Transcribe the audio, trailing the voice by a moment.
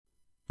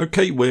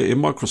Okay, we're in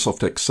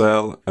Microsoft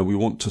Excel and we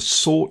want to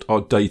sort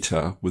our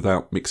data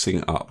without mixing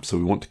it up. So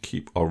we want to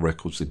keep our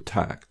records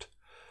intact.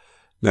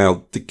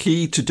 Now, the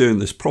key to doing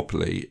this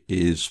properly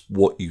is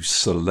what you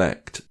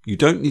select. You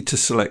don't need to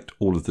select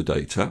all of the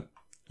data,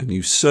 and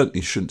you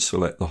certainly shouldn't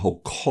select the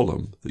whole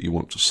column that you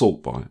want to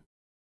sort by.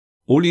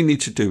 All you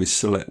need to do is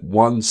select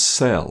one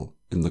cell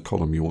in the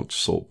column you want to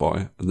sort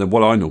by. And then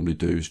what I normally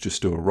do is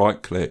just do a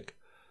right click,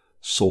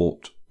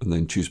 sort, and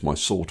then choose my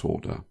sort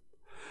order.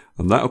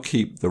 And that'll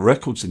keep the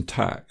records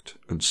intact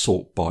and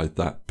sort by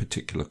that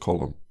particular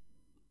column.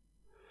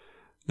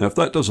 Now, if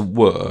that doesn't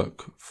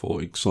work,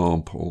 for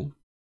example,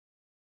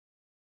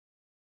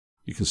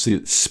 you can see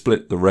it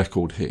split the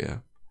record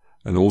here.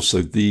 And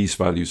also these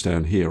values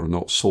down here are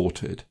not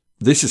sorted.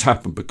 This has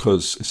happened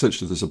because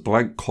essentially there's a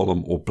blank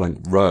column or blank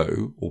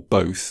row or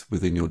both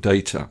within your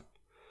data.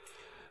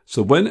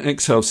 So when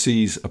Excel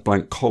sees a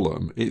blank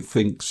column, it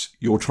thinks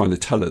you're trying to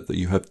tell it that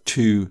you have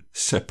two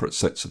separate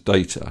sets of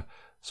data.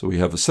 So we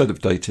have a set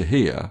of data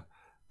here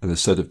and a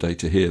set of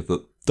data here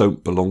that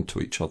don't belong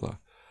to each other.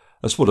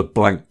 That's what a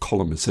blank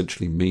column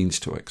essentially means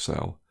to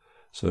Excel.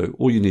 So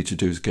all you need to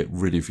do is get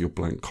rid of your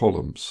blank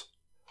columns.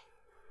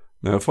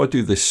 Now, if I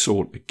do this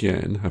sort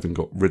again, having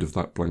got rid of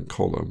that blank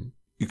column,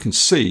 you can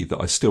see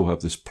that I still have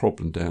this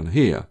problem down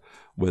here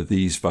where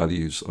these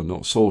values are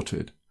not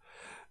sorted.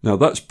 Now,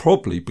 that's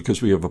probably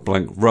because we have a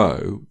blank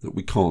row that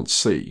we can't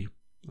see.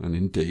 And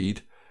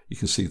indeed, you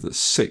can see that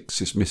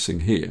 6 is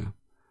missing here.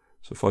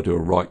 So if I do a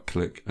right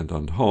click and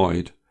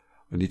unhide,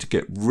 I need to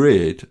get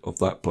rid of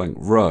that blank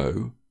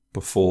row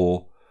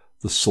before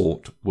the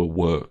sort will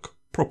work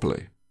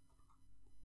properly.